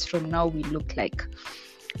 10 years from now we look like.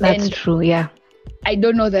 That's true, yeah. I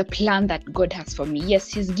don't know the plan that God has for me. Yes,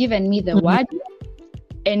 He's given me the word.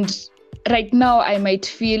 And right now I might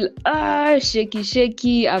feel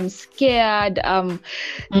shaky. I'm scared. I'm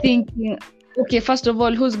thinking, okay, first of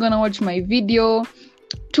all, who's gonna watch my video?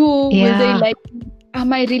 2, will they like me?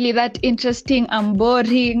 Am I really that interesting? I'm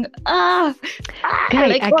boring. And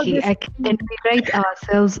we write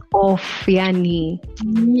ourselves off, yani.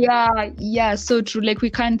 Yeah, so true. Like, we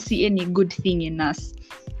can't see any good thing in us.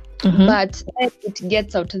 But when it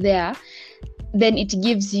gets out there, then it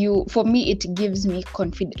gives me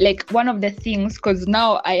confidence. Like, one of the things, because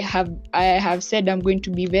now I have said I'm going to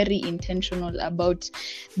be very intentional about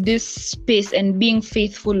this space and being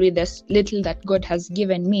faithful with the little that God has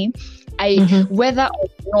given me. Whether or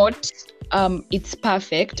not it's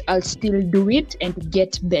perfect, I'll still do it and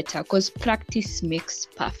get better, because practice makes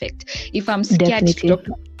perfect. If I'm scared to talk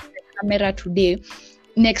to the camera today,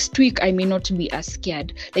 next week I may not be as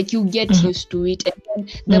scared. Like, you get used to it, and then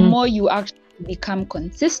the more you actually become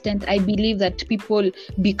consistent, I believe that people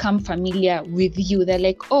become familiar with you. They're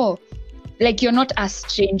like, oh, like, you're not a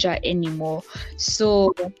stranger anymore.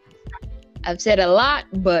 So I've said a lot,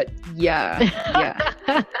 but yeah.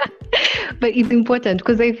 But it's important,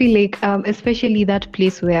 because I feel like especially that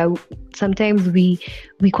place where sometimes we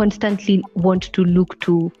constantly want to look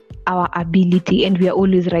to our ability, and we are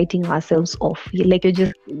always writing ourselves off. Like, you're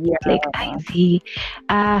just like, I see,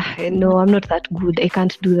 no, I'm not that good, I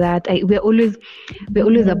can't do that. We're always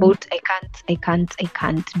about I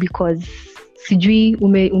can't because sijui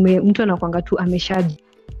mtu anakuanga tu amesha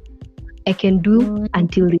I can do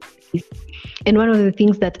until this. And one of the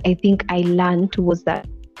things that I think I learned was that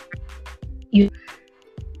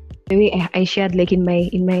I shared, like, in my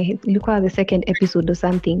look at the second episode or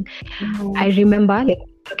something. I remember, like,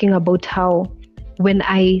 talking about how when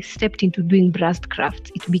I stepped into doing breast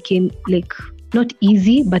craft, it became, like, not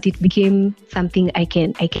easy, but it became something I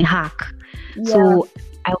can hack. So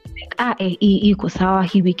I was like, iko sawa,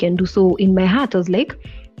 hii we can do. So in my heart I was like,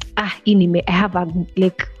 I have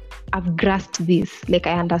I've grasped this, like,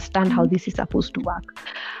 I understand how this is supposed to work.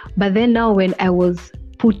 But then now when I was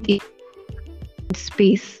put in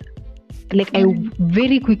space, like, I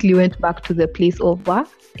very quickly went back to the place of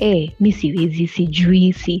mi siwezi,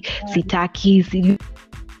 sijui, sitaki,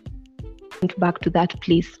 went back to that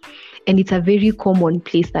place. And it's a very common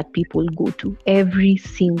place that people go to every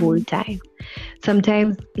single time.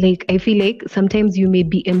 Sometimes, like, I feel like sometimes you may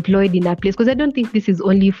be employed in a place, because I don't think this is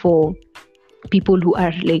only for people who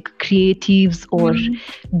are, like, creatives or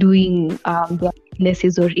doing their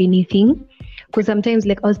businesses or anything. Because sometimes,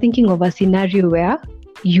 like, I was thinking of a scenario where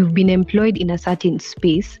you've been employed in a certain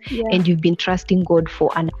space and you've been trusting God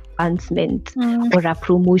for an advancement or a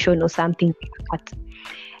promotion or something like that.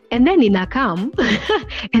 And then in a come,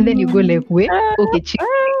 and then you go like, wait, okay, chill.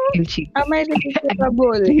 Am I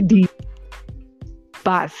ready?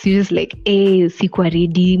 But you're just like, sikuwa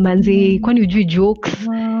ready, manze, kwani ujui jokes?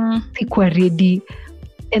 Sikuwa ready.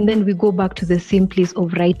 and then we go back to the same place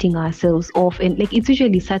of writing ourselves off, and like it's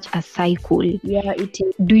usually such a cycle. Yeah, it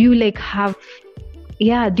is. Do you like have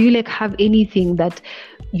anything that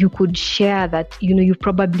you could share that you've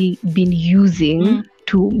probably been using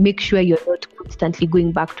to make sure you're not constantly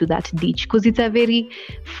going back to that ditch, because it's a very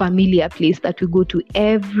familiar place that we go to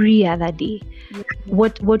every other day?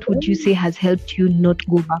 What would you say has helped you not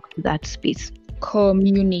go back to that space?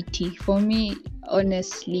 Community. For me,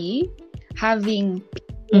 honestly, having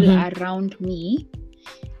people around me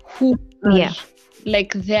who are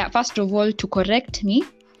like there, first of all, to correct me.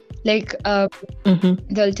 Like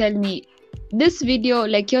they'll tell me, this video,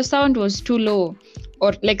 like your sound was too low,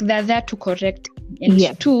 or like they're there to correct.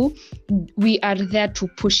 And two, we are there to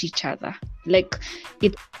push each other. Like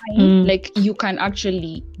it's fine. Like you can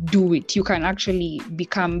actually do it. You can actually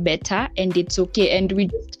become better, and it's okay.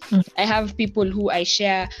 And I have people who I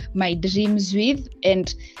share my dreams with,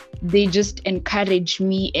 and they just encourage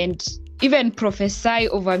me and even prophesy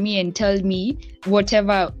over me and tell me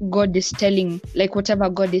whatever God is telling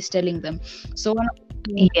them. So one of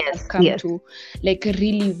the things I've come to like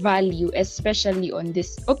really value, especially on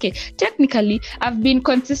this. Okay, technically I've been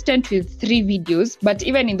consistent with 3 videos, but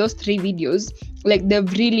even in those 3 videos, like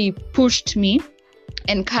they've really pushed me,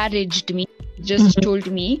 encouraged me, just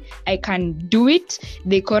told me I can do it.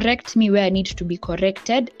 They correct me where I need to be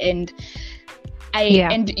corrected, and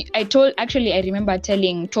I remember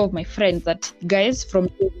telling 2 of my friends that, guys, from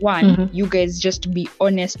day one, you guys just be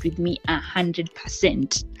honest with me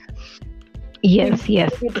 100%. Yes.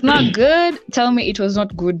 If it's not good, tell me it was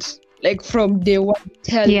not good. Like from day one,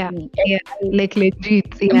 tell me. Like legit.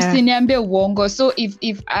 Msiniambie uongo. So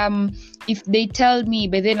if they tell me,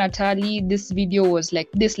 but then Natalie, this video was like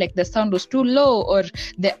this, like the sound was too low or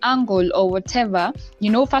the angle or whatever,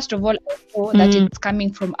 first of all, I know that it's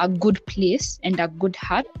coming from a good place and a good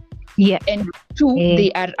heart. Yeah. And 2,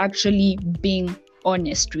 they are actually being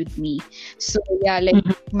honest with me. So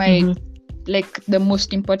like the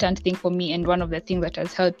most important thing for me, and one of the things that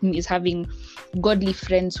has helped me, is having godly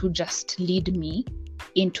friends who just lead me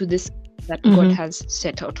into this that God has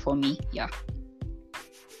set out for me. Yeah.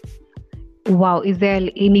 Wow. Is there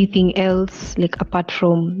anything else, like apart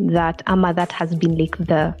from that, Amma, that has been like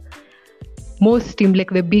the most, like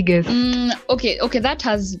the biggest? Okay.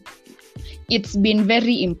 It's been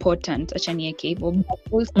very important, Achanieke. But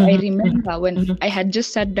also, I remember when I had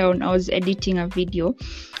just sat down, I was editing a video.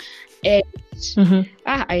 And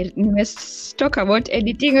I must talk about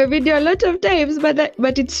editing a video a lot of times, but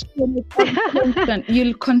it's constant.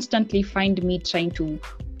 You'll constantly find me trying to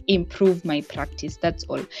improve my practice. That's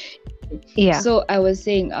all. Yeah. So I was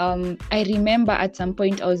saying, I remember at some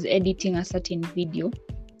point I was editing a certain video.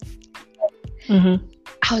 I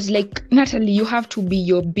was like, Natalie, you have to be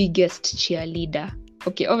your biggest cheerleader.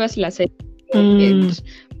 Okay, obviously I said, and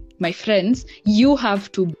my friends, you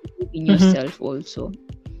have to believe in yourself also.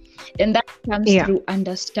 And that comes through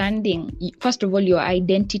understanding, first of all, your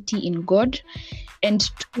identity in God, and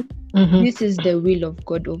 2, this is the will of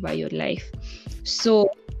God over your life. So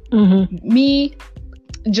me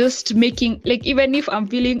just making, like, even if I'm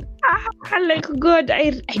feeling like, God,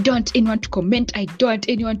 I don't want anyone to comment, I don't want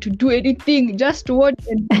anyone to do anything, just watch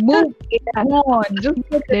and move on, just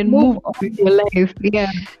move on with your life. Yeah.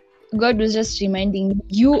 God was just reminding me,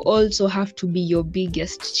 you also have to be your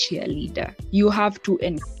biggest cheerleader. You have to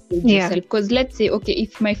encourage yourself. Because let's say, okay,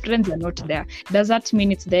 if my friends are not there, does that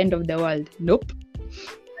mean it's the end of the world? Nope.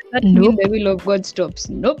 Does that mean the will of God stops?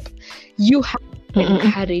 Nope. You have to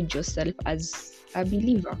encourage yourself as a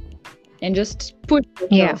believer. And just push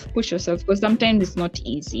yourself. Because sometimes it's not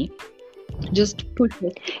easy. Just push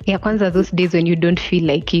yourself. Yeah, kwanza those days when you don't feel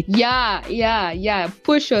like it. Yeah.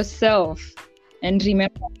 Push yourself. And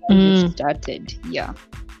remember when you started. Yeah.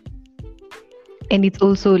 And it's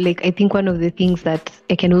also like, I think one of the things that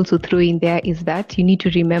I can also throw in there is that you need to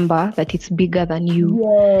remember that it's bigger than you.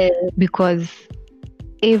 Yes. Because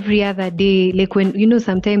every other day, like when,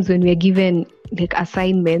 sometimes when we're given like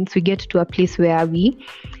assignments, we get to a place where we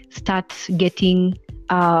start getting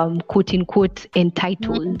quote unquote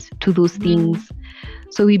entitled to those things.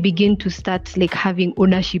 So we begin to start like having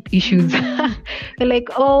ownership issues. Like,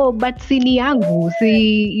 oh, but sini yangu,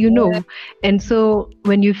 And so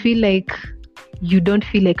when you feel like you don't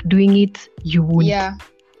feel like doing it, you would. Yeah.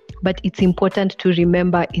 But it's important to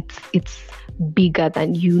remember it's bigger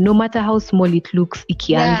than you. No matter how small it looks,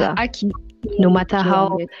 ikianza. No matter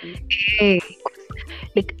how.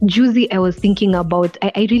 Like Juicy, I was thinking about,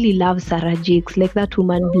 I really love Sarah Jakes. Like that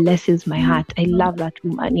woman blesses my heart. I love that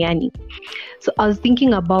woman, Yani. So I was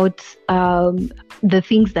thinking about the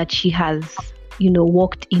things that she has,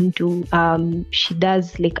 walked into. She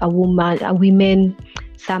does like a women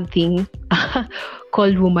something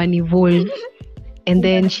called Woman Evolve, and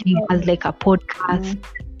then she has like a podcast.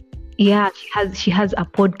 Yeah, she has a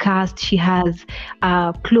podcast. She has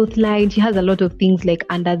a clothesline. She has a lot of things like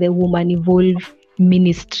under the Woman Evolve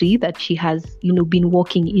ministry that she has, been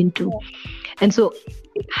walking into. And so,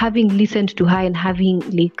 having listened to her and having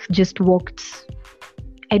like just walked,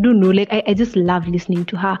 I don't know, like I just love listening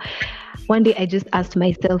to her. One day I just asked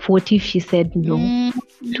myself, what if she said no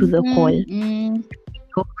to the call?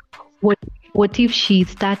 What if she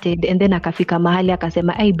started and then akafika mahali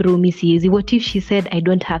akasema, "Ai bro, mi siwezi." What if she said, "I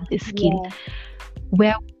don't have the skill?"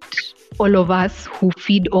 Where would all of us who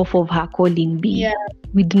feed off of her calling be?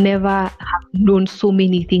 We'd never have known so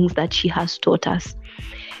many things that she has taught us.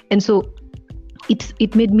 And so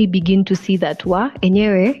it made me begin to see that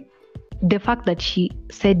enyewe, the fact that she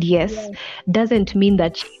said yes doesn't mean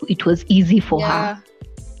that it was easy for her.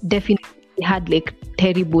 Definitely had like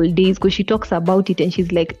terrible days, because she talks about it and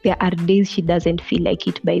she's like, there are days she doesn't feel like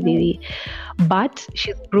it, by the way. But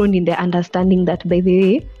she's grown in the understanding that, by the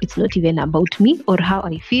way, it's not even about me or how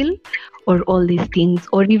I feel or all these things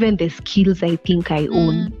or even the skills I think I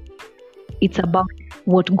own. It's about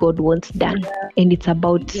what God wants done, and it's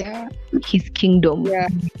about his kingdom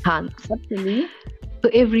hands. Absolutely. So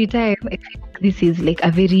every time I think this is like a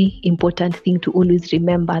very important thing to always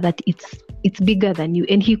remember, that it's bigger than you,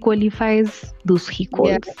 and he qualifies those he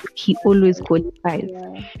calls. He always qualifies.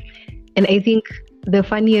 And I think the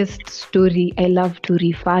funniest story I love to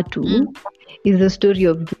refer to is the story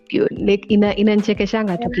of Gideon. Like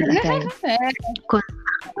inanchekeshanga tu kila time. 'Cause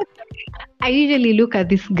I usually look at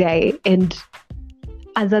this guy, and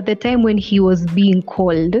as at the time when he was being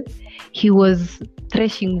called, he was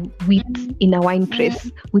threshing wheat in a wine press,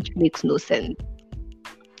 which makes no sense,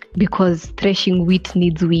 because threshing wheat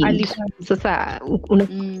needs wind. Sasa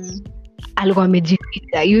alikuwa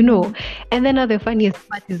amejificha, And then the funniest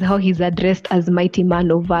part is how he's addressed as mighty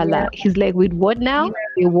man of valor. He's like, wait, what now?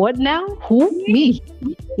 What now? Who? Me?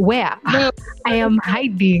 Where? No. I am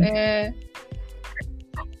hiding.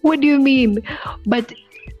 What do you mean? But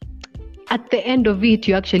at the end of it,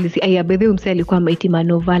 you actually see, by the way, alikuwa mighty man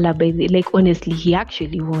of valor, by the, like, honestly, he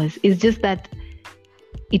actually was. It's just that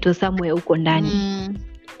it was somewhere uko ndani.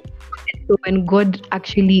 So when God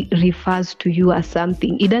actually refers to you as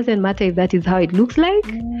something, it doesn't matter if that is how it looks like,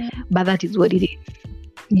 but that is what it is.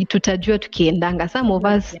 Tutajua tukiendanga. Some of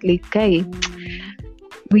us, like,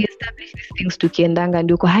 we establish these things tukiendanga, and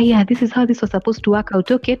uko, haya, this is how this was supposed to work out.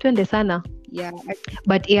 Okay, twende sana.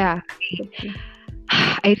 But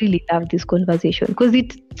I really love this conversation, because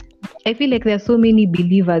I feel like there are so many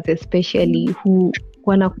believers, especially, who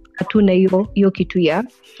wanakatuna hiyo kitu ya,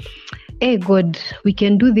 hey God, we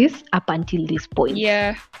can do this up until this point.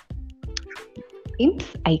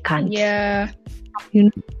 I can't.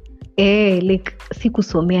 Like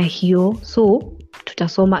sikusomea hiyo, so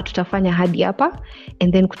tutafanya hadi hapa,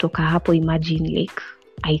 and then kutoka hapo, imagine, like,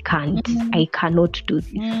 I can't. I cannot do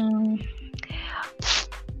this.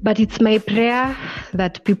 But it's my prayer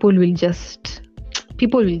that people will just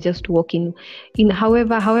walk in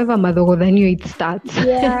however madhogodhanio it starts.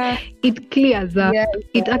 It clears up.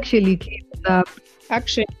 It actually clears up.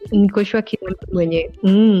 Actually, niko sure kila mtu mwenye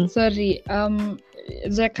sorry,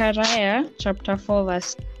 Zechariah chapter 4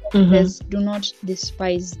 verse says, do not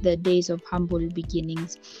despise the days of humble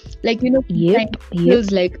beginnings. Like,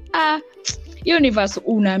 feels like universe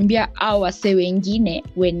unaambia wase wengine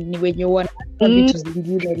when you want vitu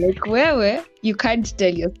zingine, like wewe you can't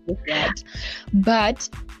tell yourself that. But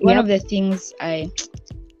one of the things I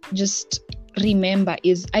just remember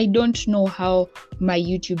is, I don't know how my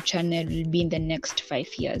YouTube channel will be in the next 5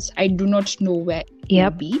 years. I do not know where it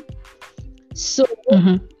will be. So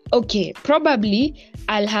okay, probably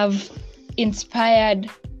I'll have inspired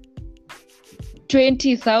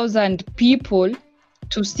 20,000 people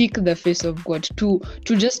to seek the face of God, to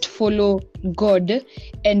just follow God,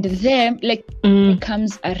 and then like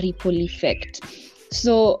becomes a ripple effect.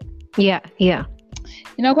 So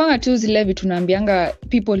inakwanga tu zile vitu naambianga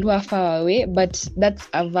people who are far away, but that's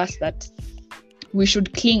a verse that we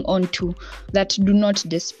should cling on to, that do not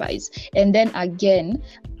despise. And then again,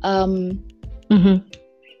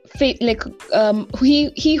 faith, like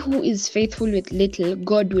he who is faithful with little,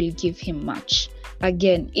 God will give him much.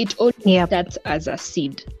 Again, it all starts as a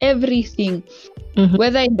seed. Everything,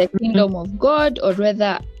 whether in the kingdom of God or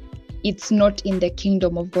whether it's not in the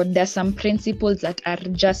kingdom of God, there's some principles that are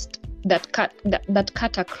just that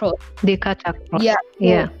cut across. They cut across. Yeah.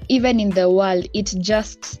 Yeah. So even in the world, it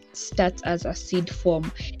just starts as a seed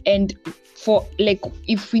form, and for like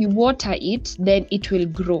if we water it, then it will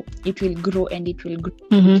grow. It will grow and it will grow.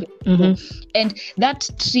 And that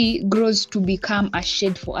tree grows to become a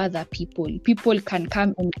shade for other people. People can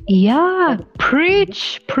come and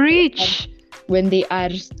preach. When they are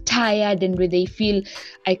tired and when they feel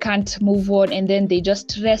I can't move on, and then they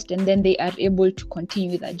just rest, and then they are able to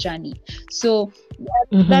continue the journey. So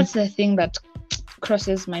that's the thing that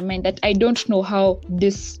crosses my mind, that I don't know how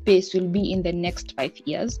this space will be in the next 5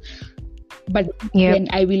 years, but then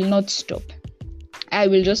I will not stop. I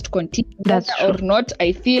will just continue. That's or not,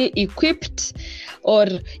 I feel equipped, or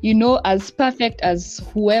as perfect as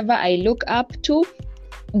whoever I look up to.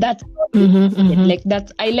 That's like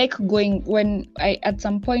that. I like going when I at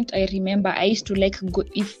some point I remember I used to like go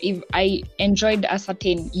if I enjoyed a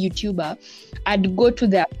certain YouTuber, I'd go to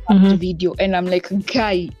their video and I'm like,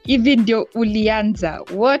 guy, even ndio ulianza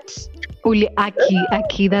what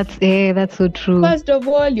Aki, that's so true. First of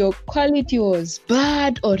all, your quality was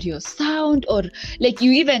bad, or your sound, or like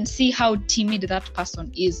you even see how timid that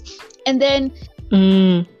person is, and then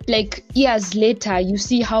like years later you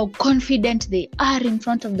see how confident they are in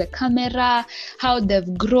front of the camera, how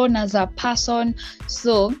they've grown as a person.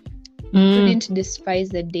 So shouldn't despise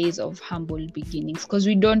the days of humble beginnings, because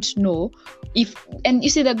we don't know if, and you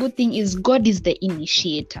see the good thing is God is the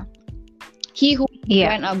initiator. He who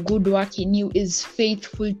began a good work in you is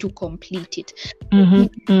faithful to complete it. He will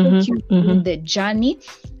take you through the journey,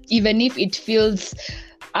 even if it feels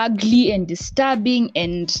ugly and disturbing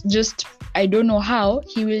and just I don't know how.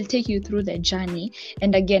 He will take you through the journey,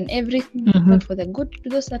 and again, everything is for the good to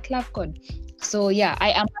those that love God. So yeah,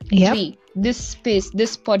 I am a tree. This space,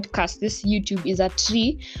 this podcast, this YouTube is a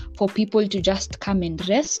tree for people to just come and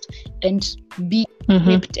rest and be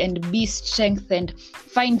equipped and be strengthened,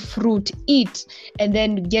 find fruit, eat, and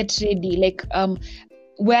then get ready, like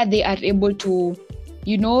where they are able to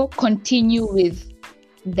continue with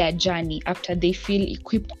their journey after they feel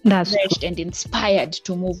equipped, refreshed, and inspired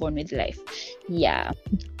to move on with life. Yeah,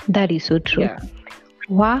 that is so true. Yeah.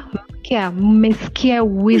 Wow, meskia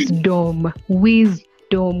wisdom.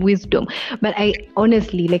 But I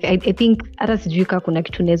honestly, like, I think hata sijui kama kuna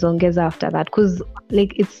kitu naweza ongeza after that, because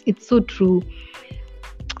like it's so true.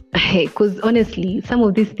 Because honestly, some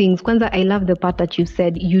of these things, kwanza, I love the part that you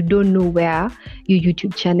said you don't know where your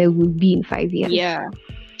YouTube channel will be in 5 years. Yeah,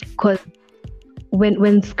 because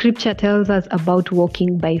when scripture tells us about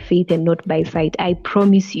walking by faith and not by sight, I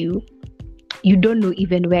promise you don't know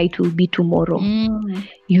even where it will be tomorrow.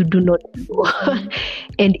 You do not know.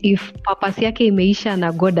 And if purpose yake imeisha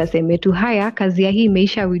na God aseme tu haya, kazi ya hii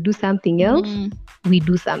imeisha, we do something else, we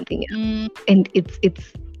do something else. And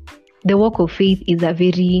it's the walk of faith is a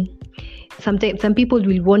very, sometimes some people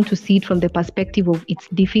will want to see it from the perspective of it's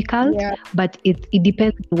difficult, but it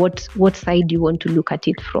depends on what side you want to look at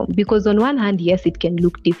it from. Because on one hand, yes, it can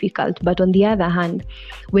look difficult, but on the other hand,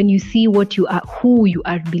 when you see who you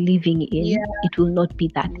are believing in, it will not be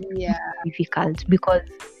that difficult, because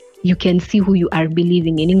you can see who you are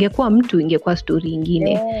believing in. Ingekuwa mtu, ingekuwa story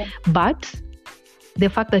ingine. But the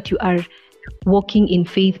fact that you are walking in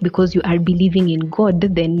faith because you are believing in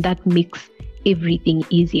God, then that makes everything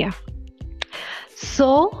easier.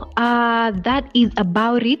 So that is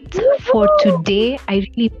about it for today. I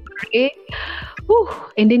really pray.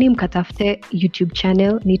 Endeni mkatafute YouTube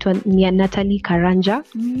channel ni Natalie Karanja.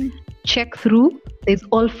 Check through. There's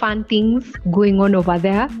all fun things going on over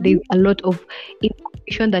there. There's a lot of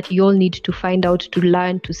information that you all need to find out, to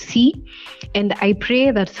learn, to see. And I pray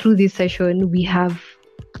that through this session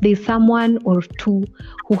there's someone or two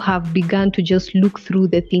who have begun to just look through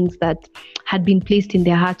the things that had been placed in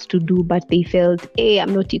their hearts to do, but they felt, hey,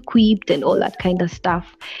 I'm not equipped and all that kind of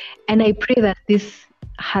stuff. And I pray that this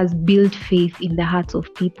has built faith in the hearts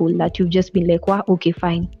of people, that you've just been like, wow, okay,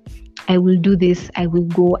 fine. I will do this. I will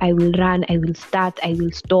go. I will run. I will start. I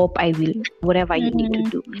will stop. I will whatever you need to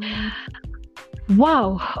do.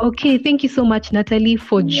 Wow. Okay. Thank you so much, Natalie,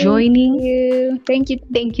 for joining. Thank you.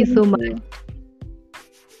 Thank you so much.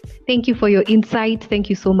 Thank you for your insight. Thank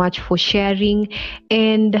you so much for sharing.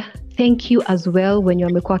 And thank you as well when you're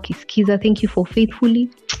amekuwa kisikiza. Thank you for faithfully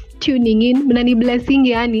tuning in. Mnani blessing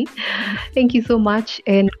yani. Thank you so much.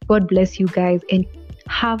 And God bless you guys. And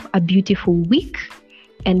have a beautiful week.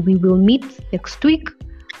 And we will meet next week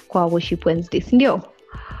kwa Worship Wednesdays. Ndio.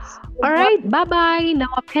 All right. Bye-bye.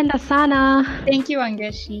 Nawapenda sana. Thank you,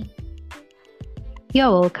 Angeshi.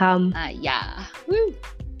 You're welcome. Yeah. Woo.